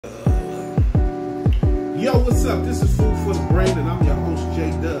Yo, what's up? This is Food for the Brain, and I'm your host,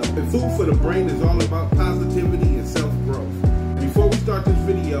 J-Dub. And Food for the Brain is all about positivity and self-growth. Before we start this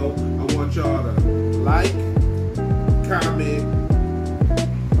video, I want y'all to like, comment,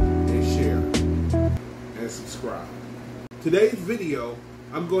 and share, and subscribe. Today's video,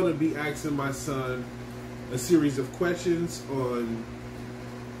 I'm going to be asking my son a series of questions on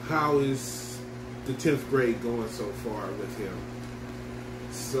how is the 10th grade going so far with him.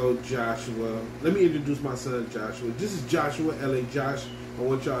 So Joshua, let me introduce my son Joshua. This is Joshua, LA Josh. I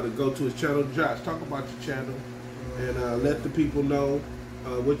want y'all to go to his channel. Josh, talk about your channel and let the people know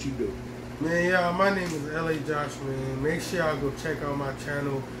what you do. Man, y'all, my name is LA Josh, man. Make sure y'all go check out my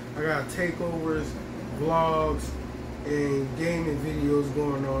channel. I got takeovers, vlogs, and gaming videos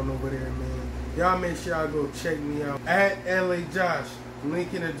going on over there, man. Y'all make sure y'all go check me out at LA Josh.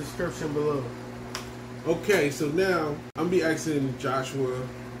 Link in the description below. Okay, so now I'm be asking Joshua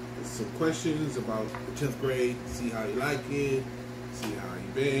some questions about the 10th grade, see how he like it, see how he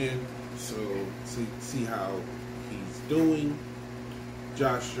been, so see how he's doing.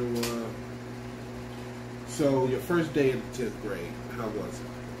 Joshua, so your first day in the 10th grade, how was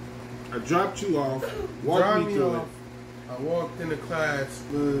it? I dropped you off, walked me through it. I walked into class,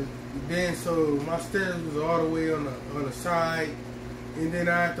 then so my stairs was all the way on the side, and then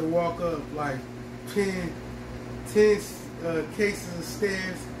I had to walk up like 10 cases of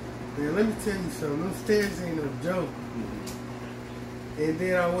stairs. Man, let me tell you something. Those stairs ain't no joke. Mm-hmm. And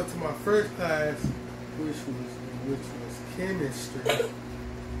then I went to my first class, which was chemistry.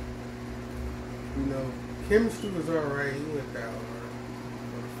 You know, chemistry was alright. He went down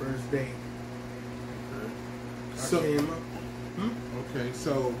on the first day. Okay. I came up. Okay,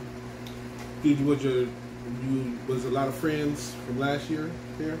 so was a lot of friends from last year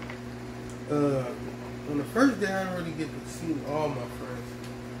there? On the first day, I didn't really get to see all my friends.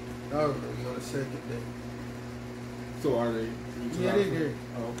 That was really on the second day. So are they? Yeah, they did.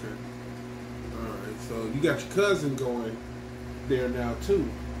 Oh, okay. All right. So you got your cousin going there now too,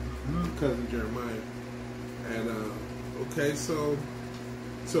 cousin Jeremiah. And okay, so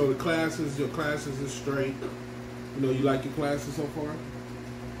your classes are straight. You know, you like your classes so far?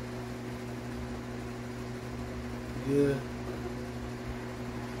 Yeah.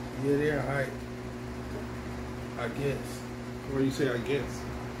 Yeah, they're hype. I guess. What do you say, I guess?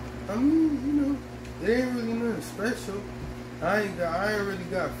 I mean, you know, it ain't really nothing special. I ain't really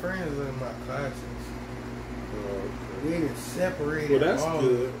got friends in my classes. Okay. They ain't separated. Well, that's all.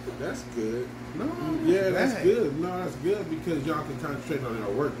 good. That's good. No, yeah, that's bad. good. No, that's good because y'all can concentrate on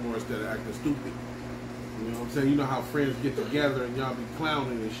your work more instead of acting stupid. You know what I'm saying? You know how friends get together and y'all be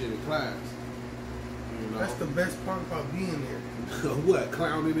clowning and shit in class. You know? That's the best part about being there. What,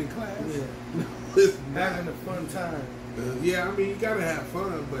 clowning in class? Yeah. No, it's not. Having a fun time. Yeah, I mean, you gotta have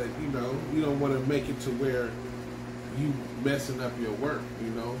fun, but you know, you don't want to make it to where you messing up your work. You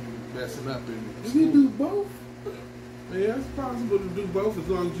know, you messing up in school. You can do both. Yeah, it's possible to do both as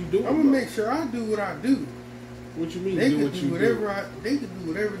long as you do it. I'm gonna make sure I do what I do. What you mean? They do can what do you whatever do? they can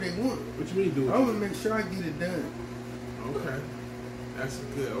do whatever they want. What you mean do what I'm you gonna do? make sure I get it done. Okay, that's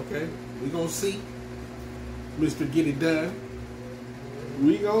good. Okay, we gonna see, Mr. Get It Done.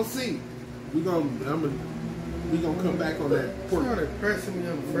 We gonna see. We gonna come back on that. You started pressing me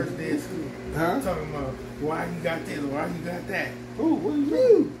on the first day of school. Huh? Talking about why you got this, why you got that. Oh, what do you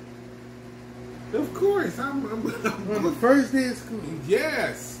mean? Of course, I'm On the first day of school.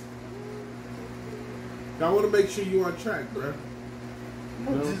 Yes. I want to make sure you're on track, bro.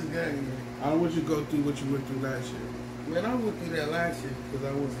 I just got here. I don't want you to go through what you went through last year. Man, I went through that last year because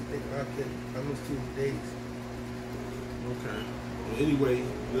I wasn't thinking I missed 2 days. Okay. Well, anyway,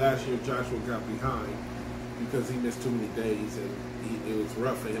 last year Joshua got behind because he missed too many days and it was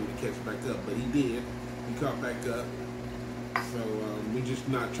rough for him to catch back up, but he did. He caught back up. So we're just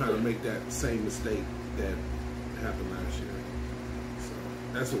not trying to make that same mistake that happened last year. So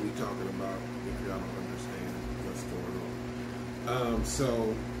that's what we're talking about if y'all don't understand what's going on.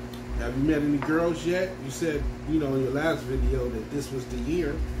 So have you met any girls yet? You said, you know, in your last video that this was the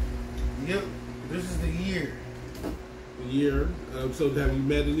year. Yep, this is the year. So have you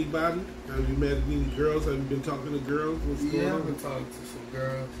met anybody? Have you met any girls? Have you been talking to girls? What's going on? I've been talking to some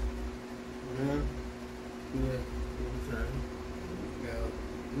girls. Yeah? Yeah. Okay. Yeah.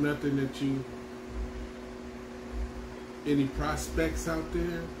 Nothing that you... Any prospects out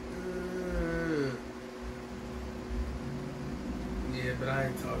there? Yeah, but I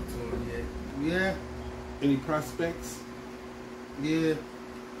ain't talked to them yet. Yeah. Any prospects? Yeah.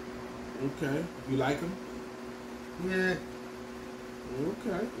 Okay. You like them? Yeah.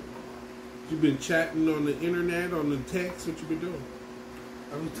 Okay. You been chatting on the internet, on the text? What you been doing?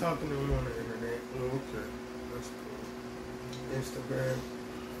 I be talking to him on the internet. Oh, okay. That's cool. Instagram.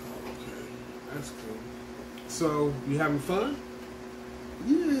 Okay. That's cool. So, you having fun?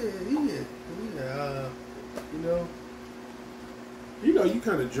 Yeah. You know, you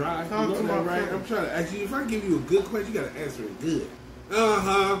kind of dry. Talk You to know that, my right? friend. I'm trying to ask you, if I give you a good question, you got to answer it good.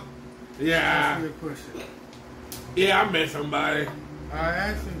 Uh-huh. Ask Yeah. me a question. Yeah, I met somebody. I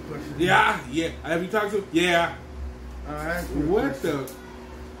asked me a question. Yeah. Have you talked to him? Yeah. I asked me a What question.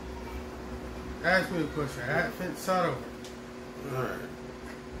 the? Ask me a question. Start over. All right.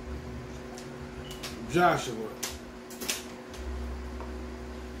 Joshua,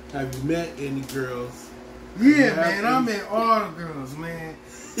 have you met any girls? Yeah, man. I met all the girls, man.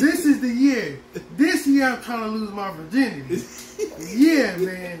 This is the year. This year I'm trying to lose my virginity. Yeah,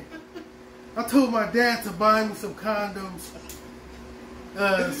 man. I told my dad to buy me some condoms,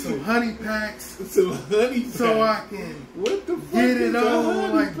 some honey packs, Some honey pack. so I can What the fuck get is it a on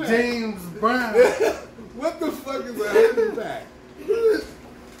honey like pack? James Brown. What the fuck is a honey pack?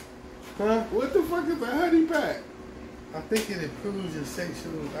 Huh? What the fuck is a honey pack? I think it improves your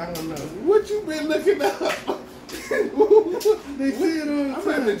sexual. I don't know. What you been looking up? They say it all the I'm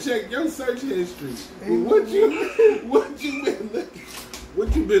about to time. check your search history. Ain't What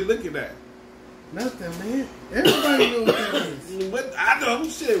you been looking at? Nothing, man. Everybody knows what that is. What I know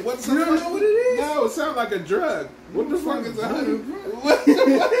shit. What's You don't know what it is? No, it sounds like a drug. What the fuck is a honey? Drug. What the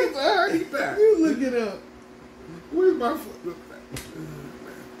fuck is a honey pack? You look it up. Where's my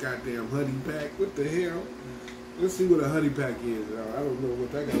goddamn honey pack? What the hell? Let's see what a honey pack is. I don't know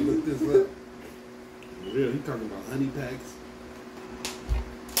what. I gotta look this up. Real, he talking about honey packs.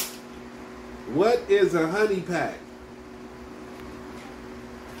 What is a honey pack?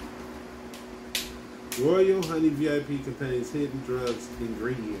 Royal Honey VIP contains hidden drugs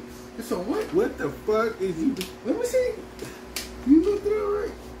ingredients. So what? What the fuck is you? Let me see. You looked it up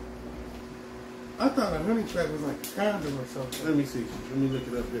right? I thought a honey pack was like a condom or something. Let me see. Let me look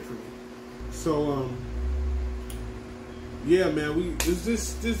it up differently. So yeah, man,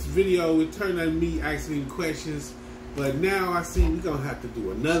 this video it turned out me asking questions, but now I see we're gonna have to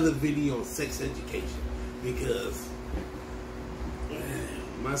do another video on sex education because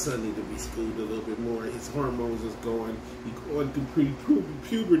my son need to be schooled a little bit more. His hormones is going. He going through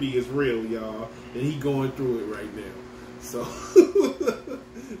puberty is real, y'all, and he going through it right now. So,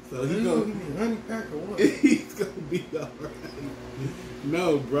 so He he gonna gonna give me a honey pack or what? he's gonna be all right.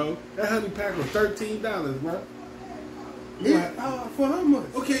 No, bro, that honey pack was $13, bro. Yeah, for how much?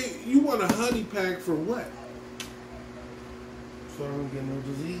 Okay, you want a honey pack for what? So I don't get no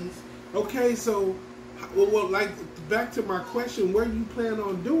disease. Okay, so, well, like, back to my question, where you plan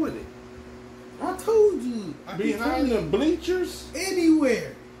on doing it? I told you. I keep Behind telling the you. bleachers?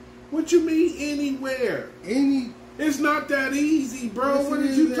 Anywhere. What you mean anywhere? Any. It's not that easy, bro. Yes, What it are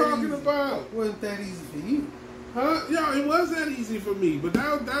is you that talking easy. about? It wasn't that easy for you. Huh? Yeah, it was that easy for me, but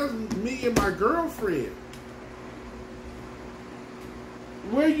that was me and my girlfriend.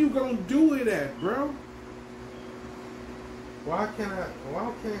 Where you gonna do it at, bro? Why can't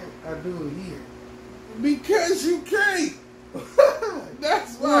I do it here? Because you can't.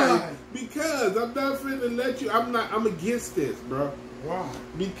 That's why. Why? Because I'm not finna let you. I'm against this, bro. Why?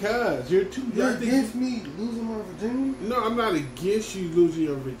 Because you're too You're young. against me losing my virginity? No, I'm not against you losing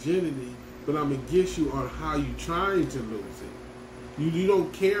your virginity, but I'm against you on how you trying to lose it. You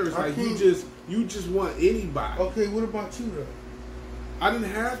don't care. It's I like you can't- just want anybody. Okay, what about you though? I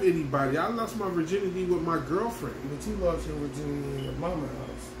didn't have anybody. I lost my virginity with my girlfriend. But you lost your virginity in your mama's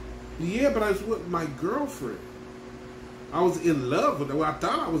house. Yeah, but I was with my girlfriend. I was in love with her. Well, I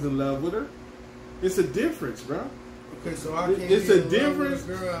thought I was in love with her. It's a difference, bro. Okay, so I can't It's be a in love difference.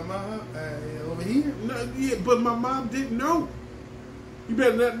 with a girl at my house, over here? No, yeah, but my mom didn't know. You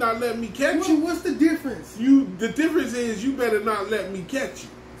better not let me catch you. What's the difference? The difference is you better not let me catch you.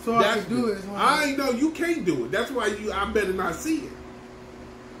 So I can do it. As long as I know you can't do it. That's why I better not see it.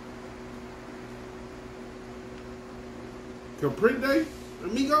 Comprende,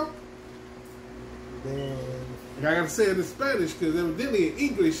 amigo? Man, I gotta say it in Spanish because evidently in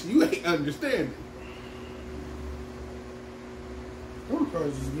English you ain't understanding. I'm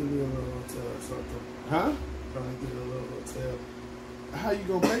probably just give me a little hotel or something. Huh? Probably get a little hotel. How you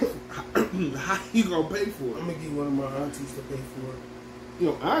gonna pay for? How you gonna pay for I'm it? gonna get one of my aunties to pay for it.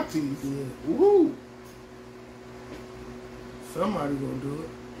 Your aunties? Yeah. Woo. Somebody gonna do it.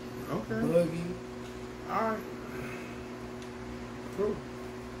 Okay. Buggy. All right. Cool.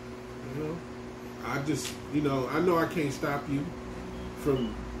 You know, I just, I know I can't stop you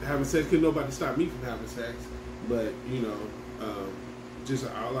from having sex. Cause nobody stop me from having sex. But just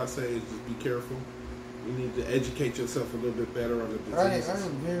all I say is just be careful You need to educate yourself a little bit better on the diseases. I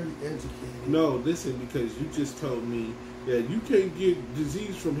am very educated. No, listen, because you just told me that you can't get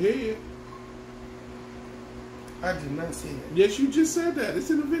disease from head. I did not say that. Yes, you just said that. It's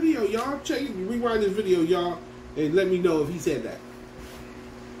in the video. Y'all check it. Rewind this video, y'all, and let me know if he said that.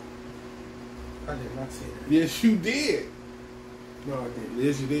 I did not say that. Yes, you did. No, I didn't.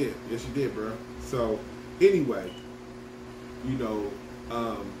 Yes, you did. Yes, you did, bro. So, anyway, you know,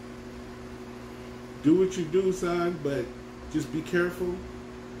 do what you do, son, but just be careful.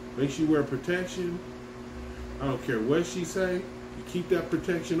 Make sure you wear protection. I don't care what she say. You keep that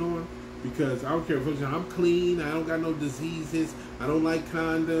protection on, because I don't care if I'm clean, I don't got no diseases, I don't like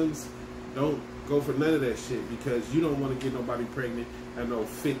condoms. Don't go for none of that shit, because you don't want to get nobody pregnant at no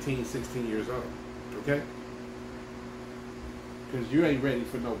 15, 16 years old. Okay? Because you ain't ready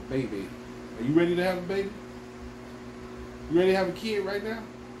for no baby. Are you ready to have a baby? You ready to have a kid right now?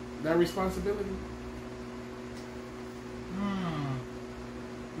 That responsibility?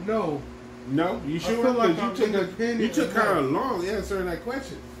 No. No? You sure? I feel like you took kind of long answering that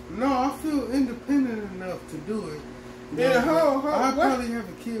question. No, I feel independent enough to do it. Yeah, I'll probably have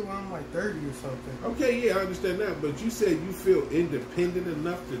a kid when I'm like 30 or something. Okay, yeah, I understand that. But you said you feel independent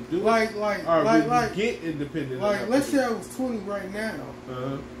enough to do it? Like, get independent enough. Like, let's say I was 20 right now.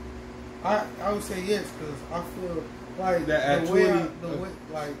 Uh-huh. I would say yes, because I feel like that at the 20, way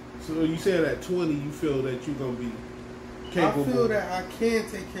like. So you said at 20 you feel that you're going to be capable. I feel that I can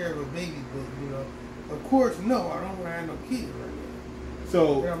take care of a baby, but, you know, of course, no, I don't want to have no kid right now.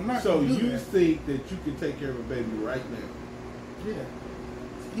 So you that. think that you can take care of a baby right now? Yeah.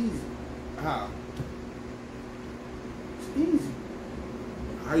 It's easy. How? It's easy.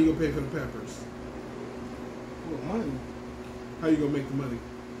 How you going to pay for the Pampers? With money. How you going to make the money?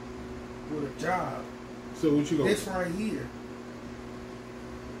 With a job. So what you going to... This right here.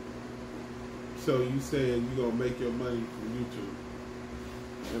 So you saying you going to make your money from YouTube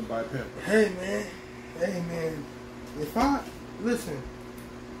and buy Pampers? Hey, man. If I... Listen.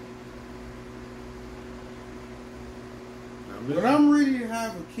 When I'm ready to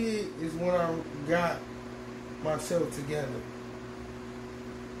have a kid is when I got myself together.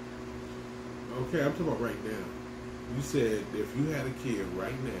 Okay, I'm talking about right now. You said if you had a kid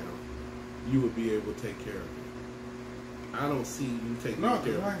right now, you would be able to take care of it. I don't see you taking care of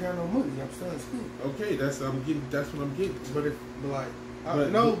it. No, I ain't got no money. I'm still in school. Okay, that's what I'm getting to. But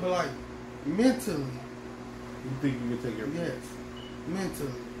like mentally. You think you can take care of it? Yes.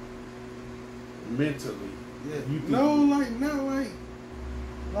 Mentally. Mentally. Yeah. No, like not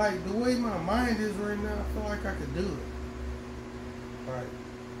like the way my mind is right now, I feel like I could do it. Right.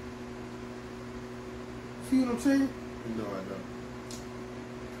 See what I'm saying? No, I don't.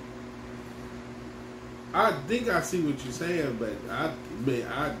 I think I see what you're saying, but I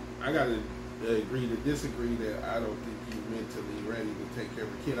gotta agree to disagree that I don't think you're mentally ready to take care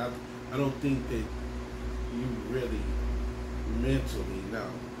of a kid. I don't think that you really mentally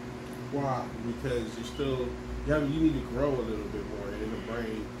know. Why? Because you're still you need to grow a little bit more in the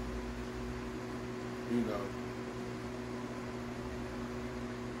brain. You know.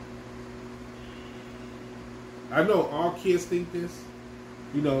 I know all kids think this.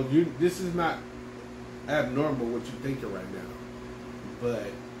 You know, this is not abnormal what you're thinking right now.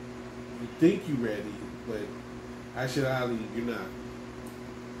 But you think you're ready, but actually you're not.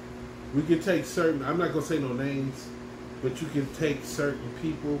 We can take certain, I'm not going to say no names, but you can take certain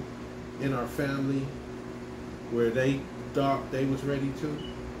people in our family where they thought they was ready to,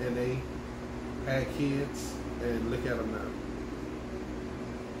 and they had kids, and look at them now.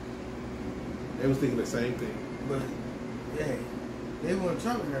 They was thinking the same thing. But, yeah, they weren't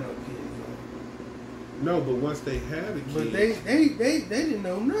trying to have no kids, though. No, but once they had a kid. But they didn't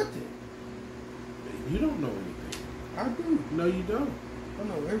know nothing. You don't know anything. I do. No, you don't. I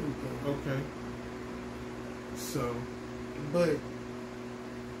know everything. Okay. So. But.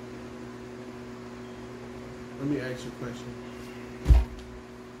 Let me ask you a question.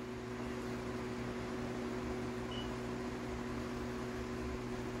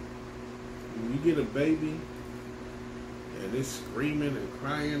 When you get a baby and it's screaming and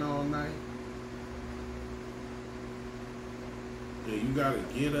crying all night, and you gotta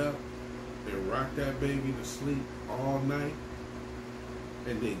get up and rock that baby to sleep all night,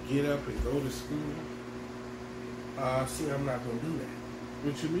 and then get up and go to school. See, I'm not gonna do that.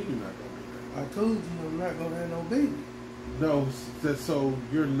 What you mean you're not gonna do that? I told you I'm not gonna have no baby. No, so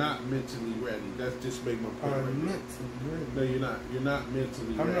you're not mentally ready. That's just make my point. I'm mentally ready. No, you're not. You're not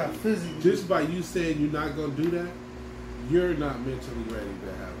mentally ready. I'm not physically. Just by you saying you're not gonna do that, you're not mentally ready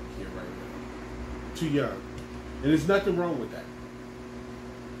to have a kid right now. Too young, and there's nothing wrong with that.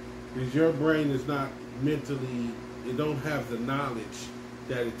 Because your brain is not mentally, they don't have the knowledge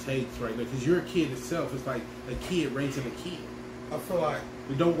that it takes right now. Because you're a kid itself. It's like a kid raising a kid. I feel like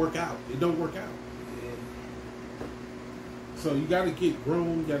it don't work out. It don't work out. Yeah. So you got to get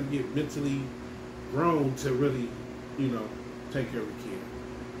grown. You got to get mentally grown to really, you know, take care of a kid.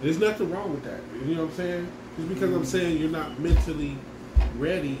 There's nothing wrong with that. You know what I'm saying? Just because I'm saying you're not mentally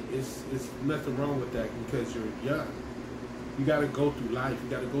ready, it's nothing wrong with that because you're young. You got to go through life. You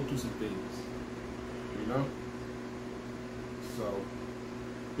got to go through some things. You know? So,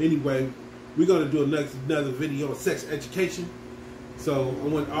 anyway, we're going to do another video on sex education. So, I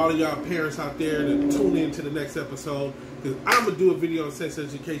want all of y'all parents out there to tune in to the next episode. Because I'm going to do a video on sex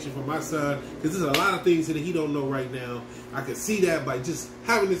education for my son. Because there's a lot of things that he don't know right now. I can see that by just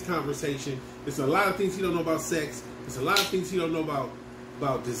having this conversation. There's a lot of things he don't know about sex. There's a lot of things he don't know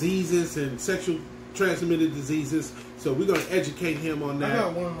about diseases and sexual transmitted diseases. So we're going to educate him on that. I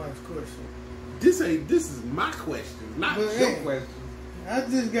got one last question. This is my question, not your question. I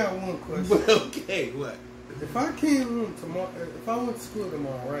just got one question. Okay, what? If I came home tomorrow, if I went to school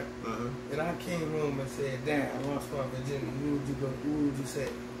tomorrow, right? And I came home and said, "Damn, I lost my virginity," who would you say?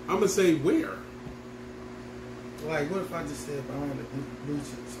 I'm gonna say where? Like, what if I just said behind the bleachers?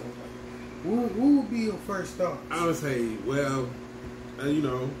 So, like, who would be your first thought? I would say, well, you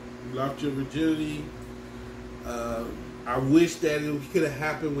know, you lost your virginity. I wish that it could have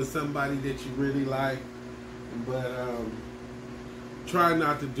happened with somebody that you really like, but try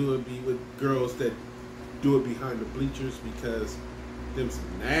not to do it with girls that do it behind the bleachers because them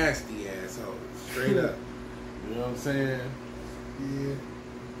some nasty assholes, straight up. You know what I'm saying? Yeah.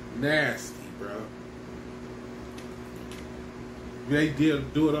 Nasty, bro. They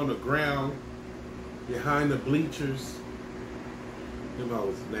did do it on the ground behind the bleachers. Them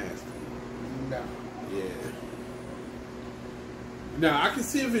always nasty. No. Yeah. Now I can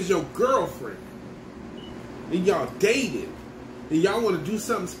see if it's your girlfriend and y'all dated and y'all want to do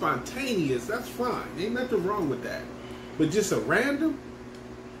something spontaneous, that's fine. Ain't nothing wrong with that. But just a random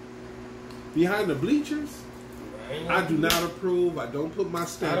behind the bleachers, I do not approve. I don't put my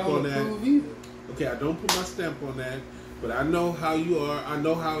stamp on that. I don't approve either. Okay, I don't put my stamp on that. But I know how you are. I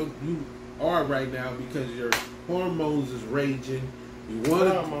know how you are right now because your hormones is raging. You want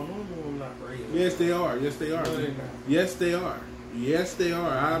to. No, my hormones not raging. Yes, they are. Yes, they are. No, they're not. Yes, they are. Yes, they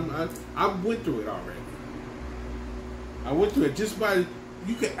are. I went through it already. I went through it just by.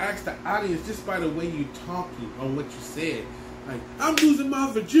 You can ask the audience just by the way you talking on what you said. Like, I'm losing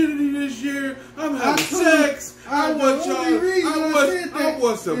my virginity this year. I'm having sex. I want y'all. I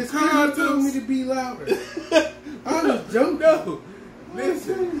want some condoms. You told me to be louder. I was joking. No,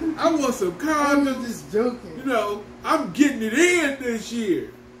 listen. I want some condoms. I was just joking. You know, I'm getting it in this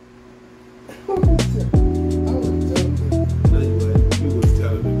year.